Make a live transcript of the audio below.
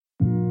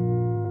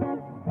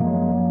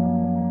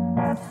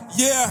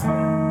Yeah.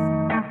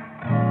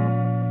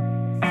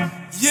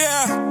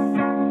 Yeah.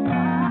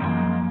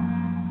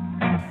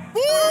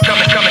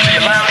 Coming to you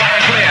loud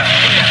and clear.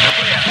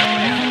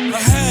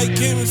 Her head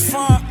game is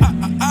fine.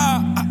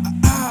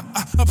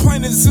 Her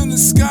plane is in the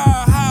sky.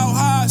 How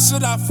high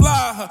should I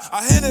fly her?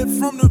 I hit it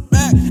from the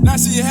back. Now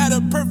she had a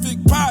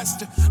perfect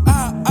posture.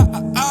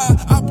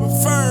 I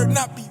prefer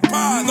not be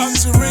bothered.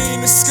 Luxury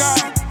in the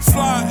sky.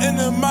 Fly in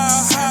a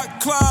mile high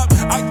club.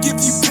 I give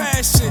you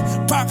passion.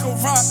 Pocket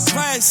rock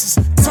glasses.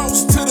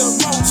 Toast to the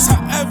most.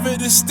 However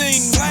this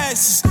thing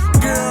lasts.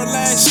 Girl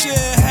last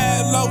year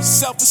had low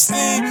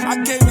self-esteem.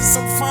 I gave her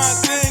some fine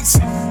things.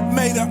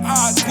 Made her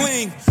eye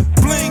gleam.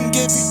 Bling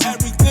gave you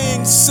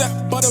everything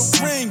except but a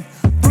ring.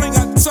 Bling,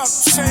 I tuck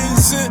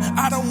chains in,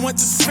 I don't want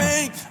the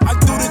fame. I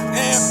do the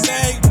damn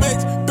thing,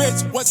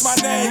 bitch, what's my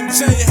name?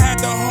 Jay had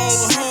the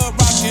whole hood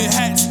rockin'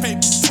 hats,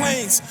 paper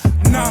planes.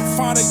 Not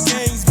fond of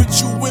games, but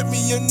you with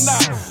me or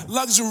not?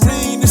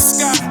 Luxury in the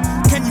sky,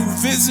 can you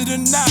visit or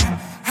not?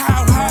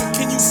 How high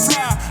can you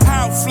fly?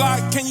 How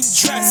fly can you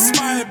dress?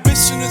 My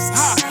ambition is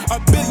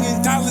high, $1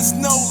 billion,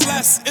 no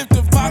less. If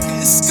the vodka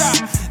is Scott,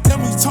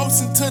 then we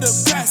toasting to the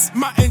best.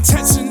 My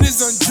intention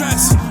is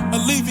undress,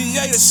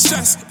 alleviate the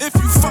stress. If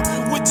you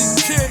fucking with the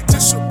kid,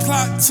 just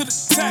reply to the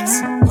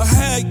text. Her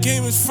head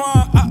game is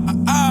fine.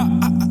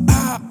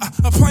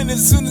 A plane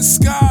is in the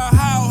sky.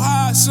 How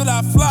high should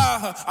I fly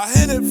her? I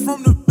hit it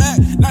from the back.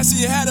 Now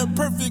she had a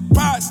perfect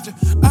posture.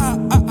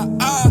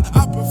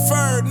 I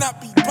prefer not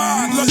be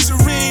bothered.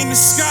 Luxury in the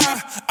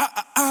sky.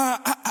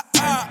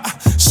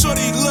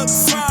 Shorty look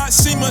fine.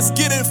 She must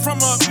get it from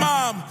her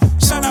mom.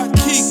 Shout out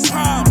King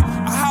Palm.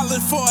 I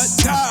hollered for $1.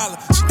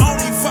 She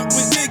only fuck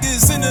with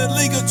niggas in the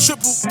league of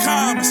triple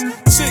commas.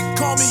 Chick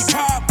call me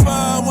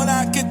Papa when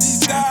I get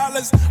these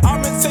dollars.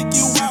 I'ma take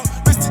you out,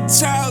 Mr.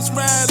 Child's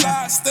Red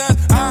Lobster.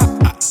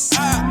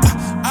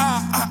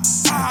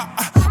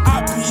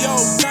 IPO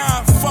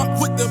 9, fuck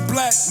with the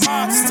black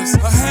monsters.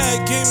 Her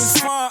head game is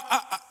fine.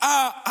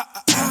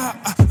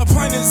 Her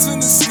plane is in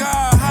the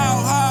sky.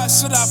 How high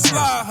should I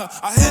fly her?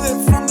 I hit it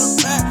from the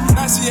back.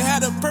 Now she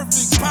had a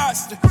perfect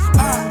posture.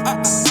 I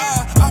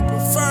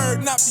prefer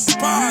not be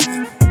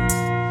bothered.